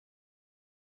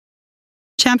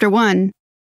Chapter 1.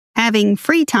 Having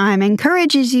free time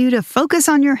encourages you to focus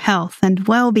on your health and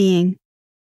well-being.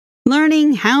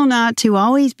 Learning how not to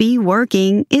always be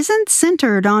working isn't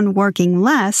centered on working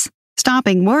less,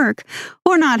 stopping work,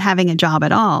 or not having a job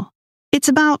at all. It's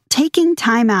about taking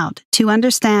time out to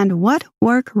understand what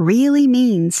work really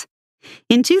means.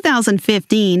 In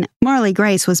 2015, Marley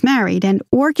Grace was married and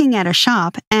working at a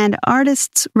shop and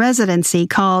artist's residency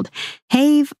called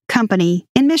Have Company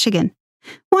in Michigan.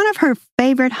 One of her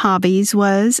favorite hobbies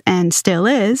was, and still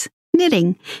is,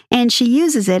 knitting, and she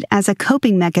uses it as a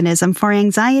coping mechanism for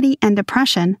anxiety and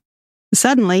depression.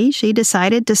 Suddenly, she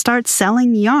decided to start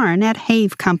selling yarn at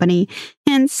Have Company,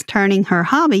 hence turning her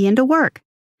hobby into work.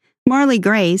 Marley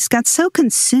Grace got so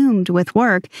consumed with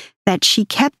work that she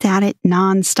kept at it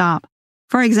nonstop.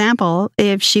 For example,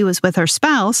 if she was with her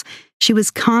spouse, she was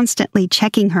constantly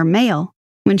checking her mail.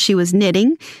 When she was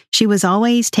knitting, she was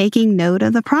always taking note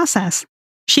of the process.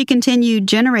 She continued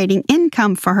generating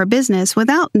income for her business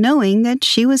without knowing that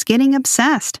she was getting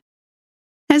obsessed.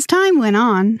 As time went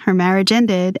on, her marriage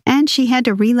ended and she had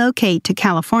to relocate to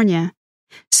California.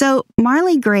 So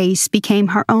Marley Grace became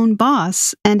her own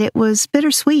boss, and it was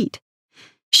bittersweet.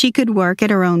 She could work at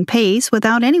her own pace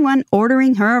without anyone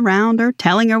ordering her around or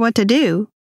telling her what to do.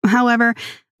 However,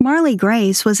 Marley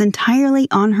Grace was entirely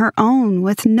on her own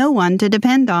with no one to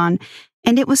depend on,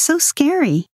 and it was so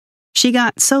scary. She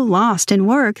got so lost in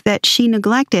work that she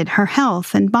neglected her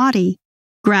health and body.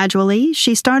 Gradually,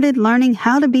 she started learning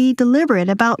how to be deliberate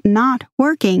about not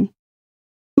working.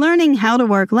 Learning how to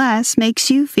work less makes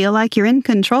you feel like you're in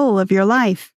control of your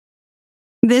life.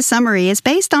 This summary is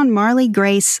based on Marley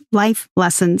Grace life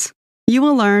lessons. You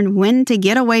will learn when to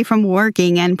get away from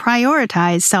working and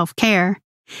prioritize self-care.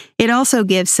 It also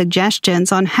gives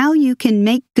suggestions on how you can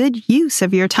make good use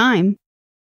of your time.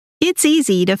 It's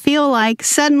easy to feel like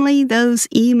suddenly those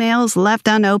emails left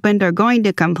unopened are going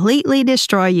to completely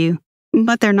destroy you,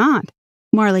 but they're not.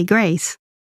 Marley Grace.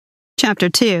 Chapter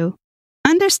 2.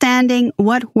 Understanding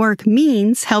what work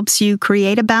means helps you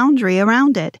create a boundary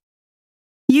around it.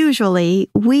 Usually,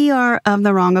 we are of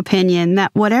the wrong opinion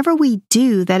that whatever we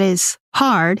do that is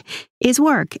hard is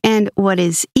work, and what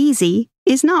is easy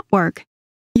is not work.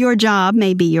 Your job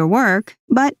may be your work,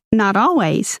 but not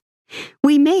always.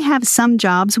 We may have some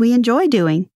jobs we enjoy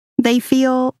doing. They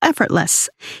feel effortless,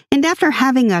 and after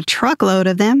having a truckload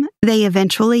of them, they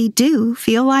eventually do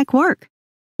feel like work.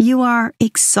 You are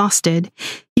exhausted.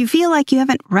 You feel like you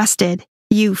haven't rested.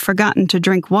 You've forgotten to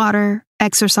drink water,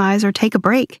 exercise, or take a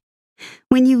break.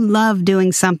 When you love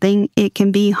doing something, it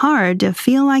can be hard to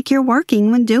feel like you're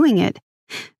working when doing it.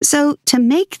 So, to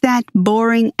make that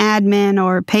boring admin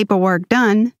or paperwork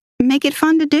done, make it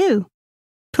fun to do.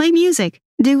 Play music.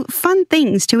 Do fun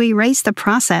things to erase the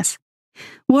process.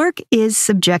 Work is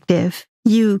subjective.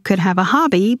 You could have a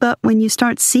hobby, but when you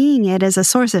start seeing it as a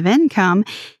source of income,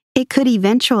 it could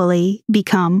eventually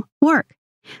become work.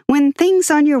 When things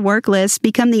on your work list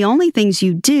become the only things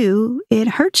you do, it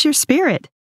hurts your spirit.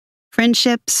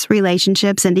 Friendships,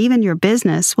 relationships, and even your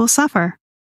business will suffer.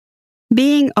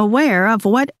 Being aware of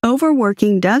what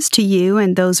overworking does to you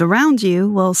and those around you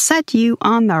will set you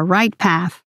on the right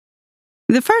path.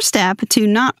 The first step to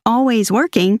not always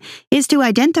working is to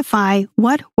identify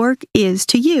what work is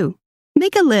to you.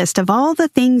 Make a list of all the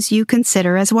things you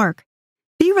consider as work.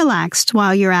 Be relaxed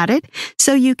while you're at it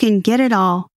so you can get it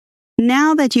all.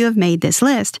 Now that you have made this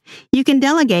list, you can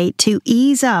delegate to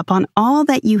ease up on all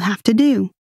that you have to do.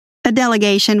 A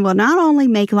delegation will not only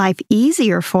make life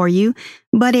easier for you,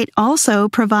 but it also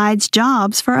provides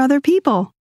jobs for other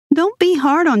people. Don't be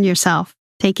hard on yourself.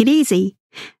 Take it easy.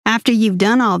 After you've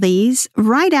done all these,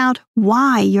 write out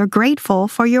why you're grateful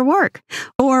for your work,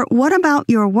 or what about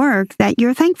your work that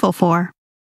you're thankful for.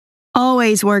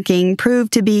 Always working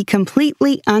proved to be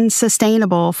completely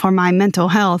unsustainable for my mental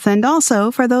health and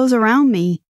also for those around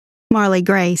me. Marley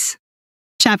Grace.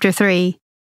 Chapter 3.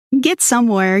 Get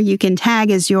somewhere you can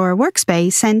tag as your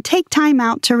workspace and take time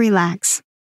out to relax.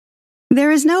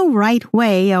 There is no right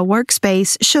way a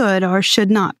workspace should or should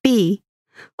not be.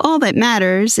 All that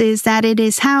matters is that it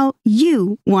is how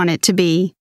you want it to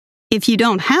be. If you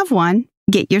don't have one,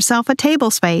 get yourself a table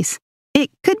space.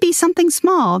 It could be something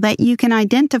small that you can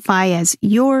identify as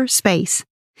your space.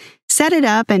 Set it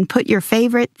up and put your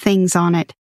favorite things on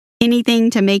it.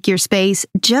 Anything to make your space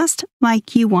just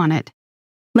like you want it.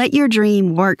 Let your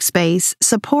dream workspace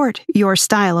support your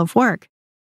style of work.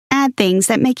 Add things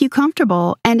that make you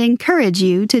comfortable and encourage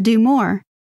you to do more.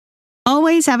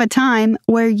 Always have a time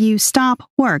where you stop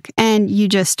work and you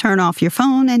just turn off your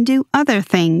phone and do other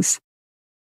things.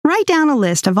 Write down a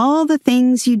list of all the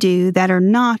things you do that are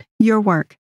not your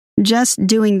work. Just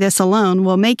doing this alone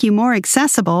will make you more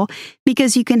accessible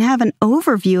because you can have an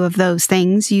overview of those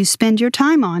things you spend your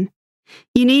time on.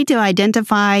 You need to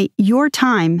identify your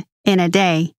time in a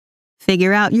day.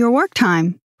 Figure out your work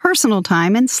time, personal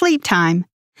time, and sleep time.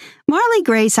 Marley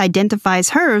Grace identifies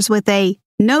hers with a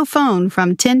no phone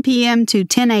from 10 p.m. to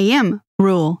 10 a.m.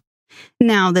 rule.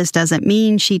 Now, this doesn't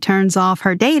mean she turns off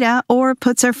her data or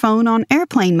puts her phone on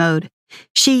airplane mode.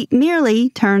 She merely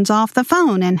turns off the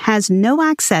phone and has no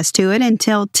access to it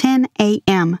until 10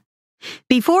 a.m.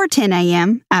 Before 10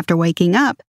 a.m., after waking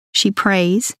up, she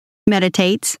prays,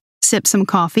 meditates, sips some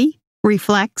coffee,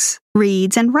 reflects,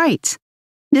 reads, and writes.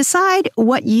 Decide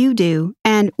what you do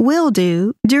and will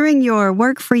do during your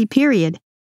work-free period.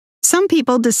 Some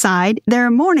people decide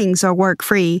their mornings are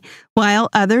work-free, while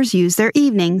others use their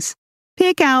evenings.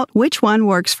 Pick out which one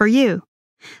works for you.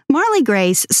 Marley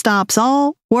Grace stops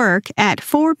all work at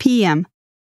 4 p.m.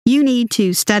 You need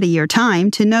to study your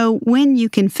time to know when you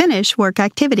can finish work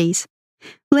activities.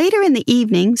 Later in the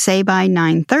evening, say by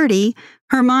 9:30,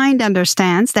 her mind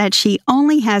understands that she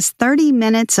only has 30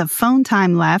 minutes of phone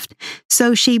time left,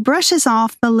 so she brushes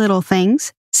off the little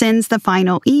things, sends the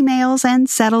final emails, and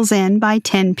settles in by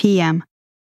 10 p.m.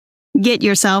 Get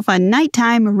yourself a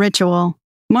nighttime ritual.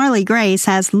 Marley Grace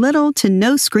has little to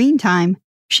no screen time.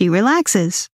 She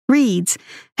relaxes, reads,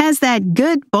 has that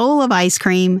good bowl of ice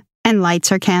cream, and lights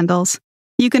her candles.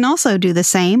 You can also do the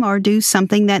same or do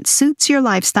something that suits your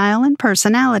lifestyle and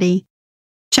personality.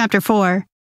 Chapter 4.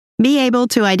 Be able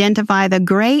to identify the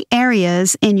gray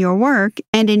areas in your work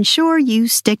and ensure you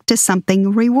stick to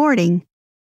something rewarding.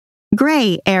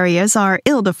 Gray areas are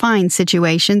ill-defined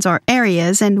situations or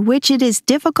areas in which it is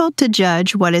difficult to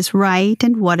judge what is right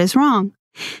and what is wrong.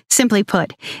 Simply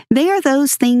put, they are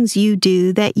those things you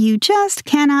do that you just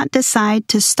cannot decide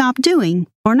to stop doing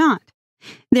or not.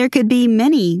 There could be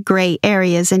many gray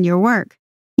areas in your work.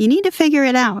 You need to figure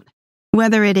it out.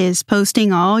 Whether it is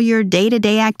posting all your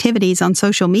day-to-day activities on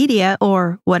social media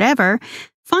or whatever,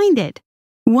 find it.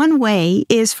 One way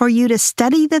is for you to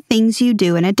study the things you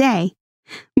do in a day.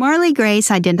 Marley Grace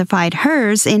identified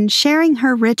hers in sharing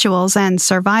her rituals and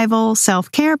survival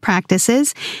self-care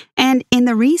practices and in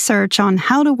the research on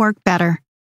how to work better.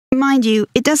 Mind you,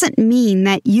 it doesn't mean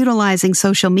that utilizing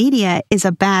social media is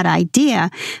a bad idea,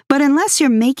 but unless you're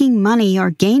making money or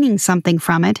gaining something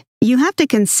from it, you have to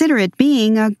consider it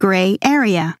being a gray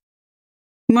area.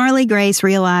 Marley Grace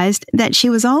realized that she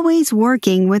was always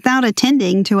working without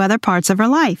attending to other parts of her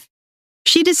life.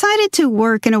 She decided to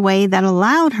work in a way that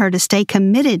allowed her to stay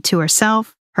committed to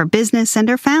herself, her business, and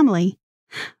her family.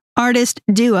 Artist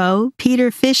duo Peter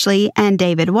Fishley and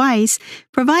David Weiss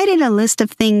provided a list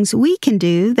of things we can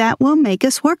do that will make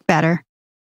us work better.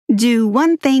 Do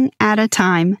one thing at a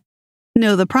time.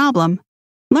 Know the problem.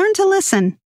 Learn to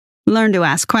listen. Learn to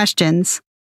ask questions.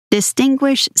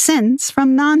 Distinguish sense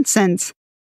from nonsense.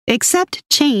 Accept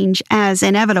change as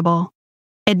inevitable.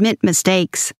 Admit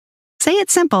mistakes. Say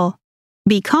it simple.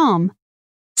 Be calm.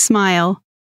 Smile.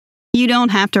 You don't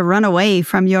have to run away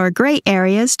from your gray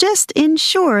areas, just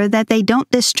ensure that they don't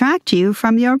distract you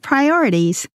from your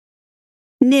priorities.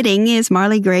 Knitting is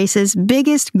Marley Grace's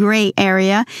biggest gray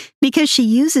area because she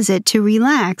uses it to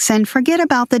relax and forget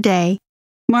about the day.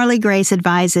 Marley Grace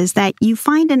advises that you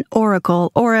find an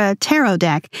oracle or a tarot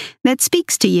deck that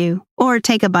speaks to you, or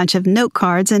take a bunch of note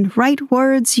cards and write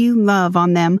words you love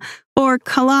on them, or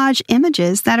collage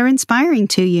images that are inspiring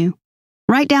to you.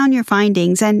 Write down your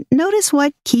findings and notice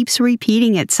what keeps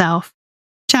repeating itself.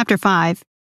 Chapter 5.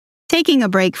 Taking a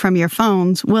break from your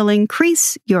phones will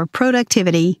increase your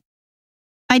productivity.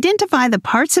 Identify the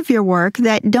parts of your work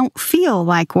that don't feel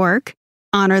like work,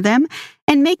 honor them,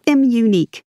 and make them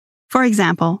unique. For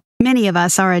example, many of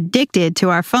us are addicted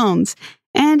to our phones,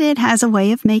 and it has a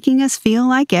way of making us feel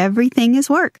like everything is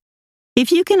work.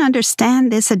 If you can understand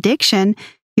this addiction,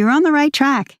 you're on the right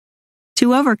track.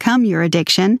 To overcome your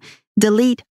addiction,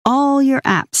 delete all your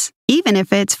apps, even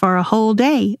if it's for a whole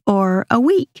day or a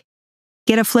week.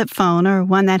 Get a flip phone or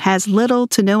one that has little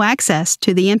to no access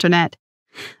to the internet.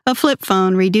 A flip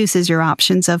phone reduces your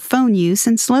options of phone use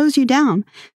and slows you down,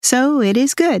 so it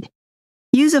is good.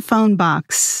 Use a phone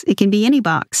box. It can be any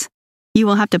box. You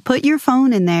will have to put your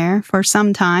phone in there for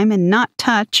some time and not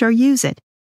touch or use it.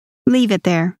 Leave it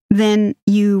there. Then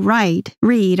you write,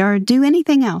 read, or do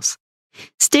anything else.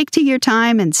 Stick to your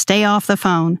time and stay off the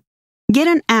phone. Get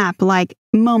an app like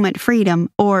Moment Freedom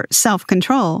or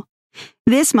Self-Control.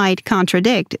 This might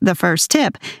contradict the first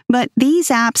tip, but these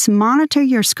apps monitor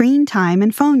your screen time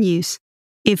and phone use.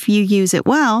 If you use it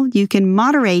well, you can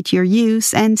moderate your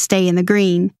use and stay in the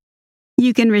green.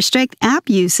 You can restrict app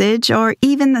usage or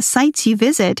even the sites you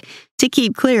visit to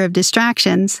keep clear of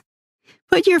distractions.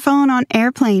 Put your phone on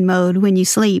airplane mode when you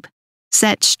sleep.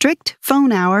 Set strict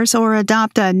phone hours or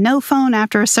adopt a no phone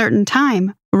after a certain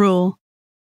time rule.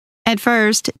 At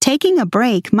first, taking a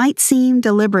break might seem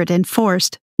deliberate and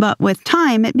forced, but with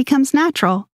time it becomes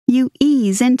natural. You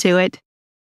ease into it.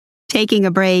 Taking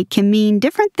a break can mean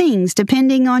different things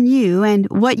depending on you and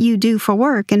what you do for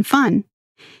work and fun.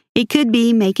 It could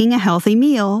be making a healthy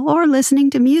meal, or listening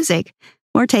to music,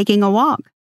 or taking a walk.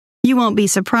 You won't be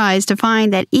surprised to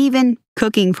find that even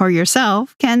cooking for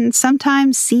yourself can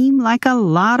sometimes seem like a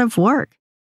lot of work.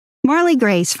 Marley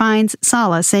Grace finds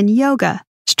solace in yoga,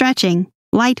 stretching,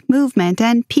 light movement,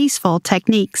 and peaceful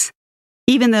techniques.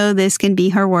 Even though this can be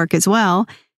her work as well,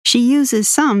 she uses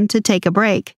some to take a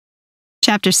break.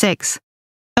 Chapter 6.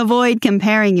 Avoid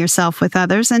comparing yourself with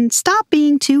others and stop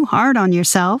being too hard on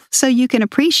yourself so you can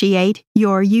appreciate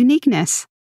your uniqueness.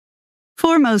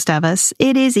 For most of us,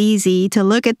 it is easy to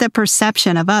look at the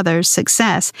perception of others'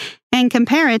 success and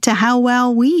compare it to how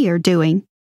well we are doing.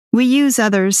 We use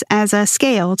others as a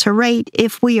scale to rate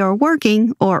if we are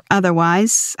working or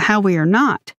otherwise how we are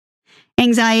not.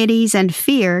 Anxieties and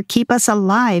fear keep us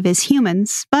alive as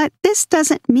humans, but this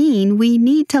doesn't mean we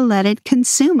need to let it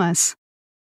consume us.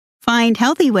 Find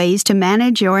healthy ways to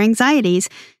manage your anxieties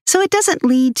so it doesn't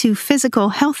lead to physical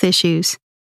health issues.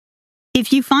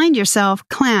 If you find yourself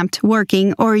clamped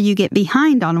working or you get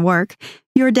behind on work,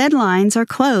 your deadlines are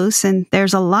close and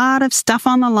there's a lot of stuff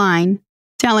on the line,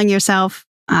 telling yourself,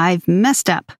 "I've messed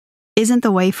up," isn't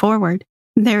the way forward.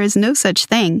 There is no such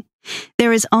thing.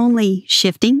 There is only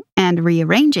shifting and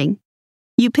rearranging.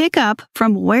 You pick up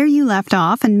from where you left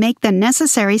off and make the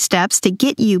necessary steps to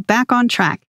get you back on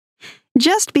track.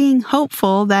 Just being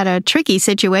hopeful that a tricky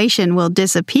situation will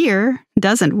disappear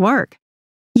doesn't work.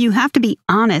 You have to be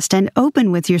honest and open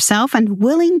with yourself and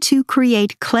willing to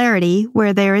create clarity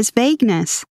where there is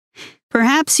vagueness.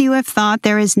 Perhaps you have thought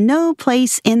there is no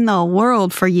place in the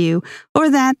world for you, or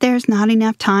that there's not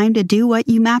enough time to do what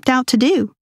you mapped out to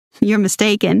do. You're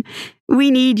mistaken.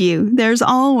 We need you. There's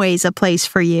always a place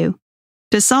for you.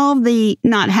 To solve the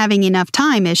not having enough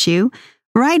time issue,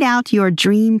 write out your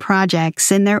dream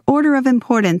projects in their order of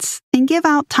importance and give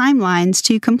out timelines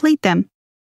to complete them.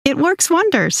 It works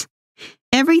wonders.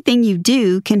 Everything you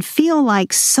do can feel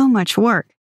like so much work.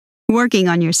 Working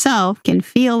on yourself can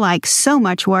feel like so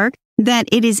much work that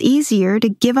it is easier to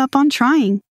give up on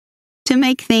trying. To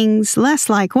make things less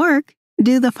like work,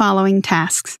 do the following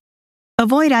tasks.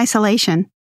 Avoid isolation.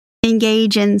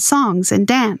 Engage in songs and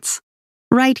dance.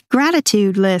 Write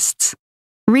gratitude lists.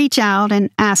 Reach out and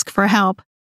ask for help.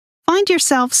 Find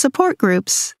yourself support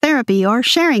groups, therapy, or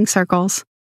sharing circles.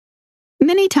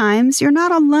 Many times you're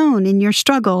not alone in your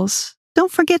struggles.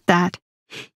 Don't forget that.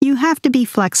 You have to be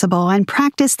flexible and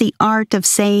practice the art of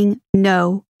saying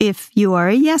no if you are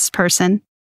a yes person.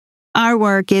 Our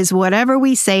work is whatever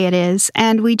we say it is,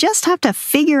 and we just have to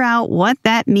figure out what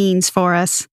that means for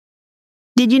us.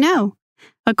 Did you know?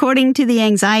 According to the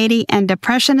Anxiety and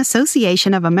Depression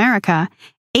Association of America,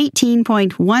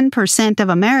 18.1% of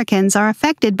Americans are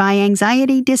affected by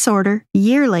anxiety disorder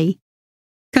yearly.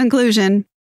 Conclusion: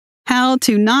 how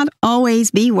to not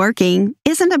always be working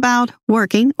isn't about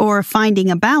working or finding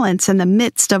a balance in the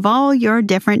midst of all your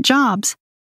different jobs.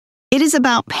 It is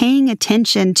about paying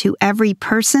attention to every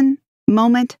person,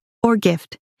 moment, or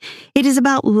gift. It is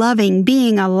about loving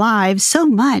being alive so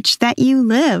much that you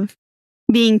live.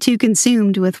 Being too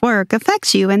consumed with work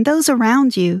affects you and those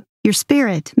around you, your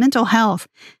spirit, mental health,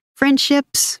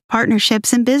 friendships,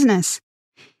 partnerships, and business.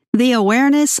 The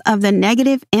awareness of the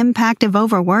negative impact of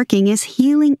overworking is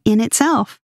healing in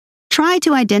itself. Try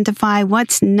to identify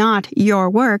what's not your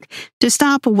work to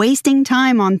stop wasting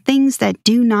time on things that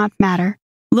do not matter.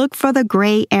 Look for the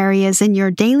gray areas in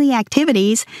your daily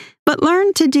activities, but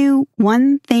learn to do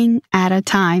one thing at a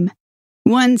time.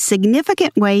 One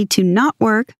significant way to not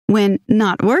work when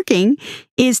not working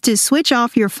is to switch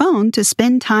off your phone to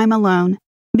spend time alone.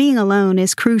 Being alone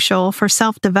is crucial for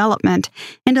self-development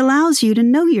and allows you to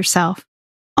know yourself.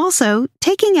 Also,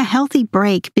 taking a healthy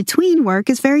break between work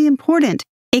is very important.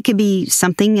 It could be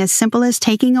something as simple as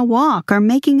taking a walk or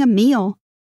making a meal.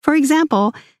 For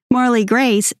example, Marley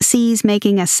Grace sees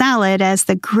making a salad as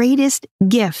the greatest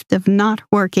gift of not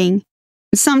working.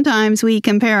 Sometimes we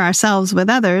compare ourselves with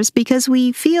others because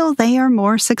we feel they are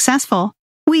more successful.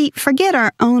 We forget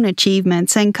our own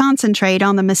achievements and concentrate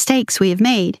on the mistakes we have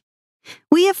made.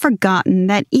 We have forgotten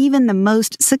that even the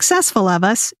most successful of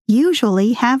us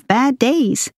usually have bad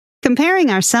days.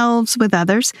 Comparing ourselves with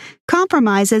others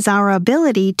compromises our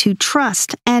ability to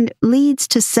trust and leads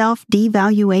to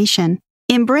self-devaluation.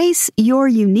 Embrace your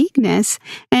uniqueness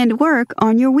and work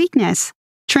on your weakness.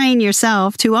 Train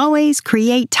yourself to always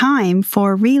create time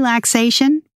for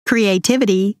relaxation,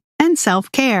 creativity, and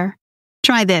self-care.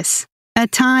 Try this. A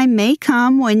time may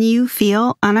come when you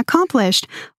feel unaccomplished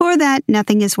or that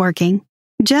nothing is working.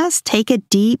 Just take a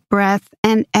deep breath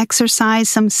and exercise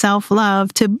some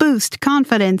self-love to boost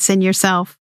confidence in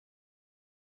yourself.